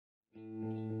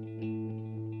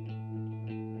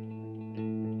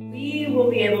we will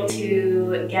be able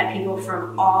to get people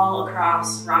from all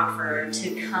across Rockford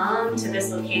to come to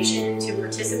this location to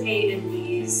participate in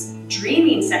these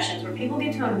dreaming sessions where people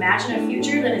get to imagine a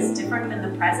future that is different than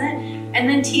the present. And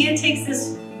then Tia takes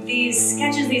these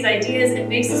sketches, these ideas, and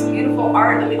makes this beautiful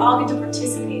art that we all get to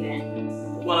participate in.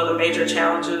 One of the major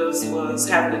challenges was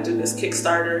having to do this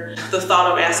Kickstarter. The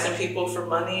thought of asking people for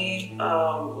money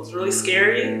was really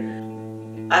scary.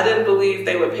 I didn't believe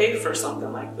they would pay for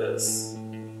something like this.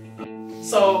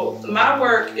 So my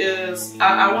work is,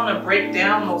 I want to break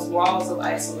down those walls of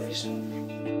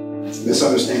isolation.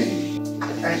 Misunderstanding.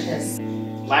 Precious.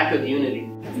 Lack of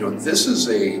unity. You know, this is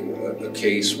a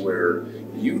case where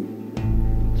you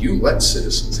let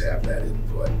citizens have that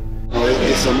input.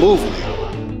 It's a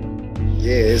movement.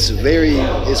 Yeah,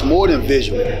 it's more than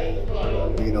visual.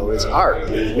 You know, it's art.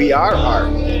 We are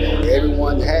art. You know,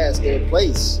 everyone has their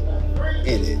place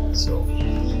in it. So,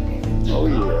 oh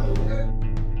yeah.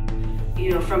 You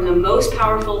know, from the most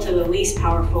powerful to the least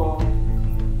powerful,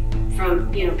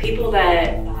 from, you know, people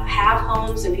that have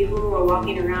homes and people who are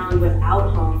walking around without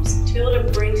homes, to be able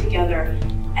to bring together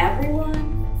everyone.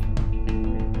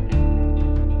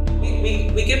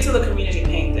 We get to the community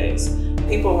paint days.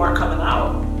 People weren't coming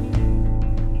out.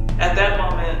 At that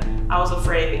moment, I was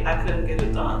afraid I couldn't get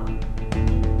it done.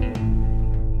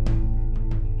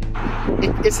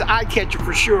 It's an eye catcher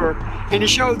for sure, and it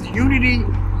shows unity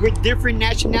with different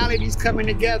nationalities coming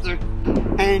together,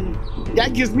 and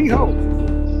that gives me hope.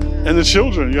 And the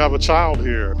children, you have a child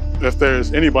here. If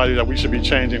there's anybody that we should be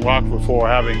changing Rockford for,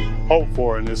 having hope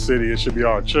for in this city, it should be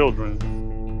our children.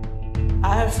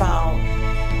 I have found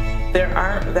there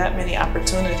aren't that many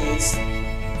opportunities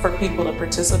for people to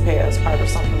participate as part of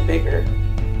something bigger.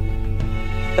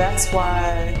 That's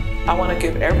why I want to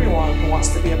give everyone who wants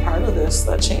to be a part of this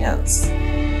a chance.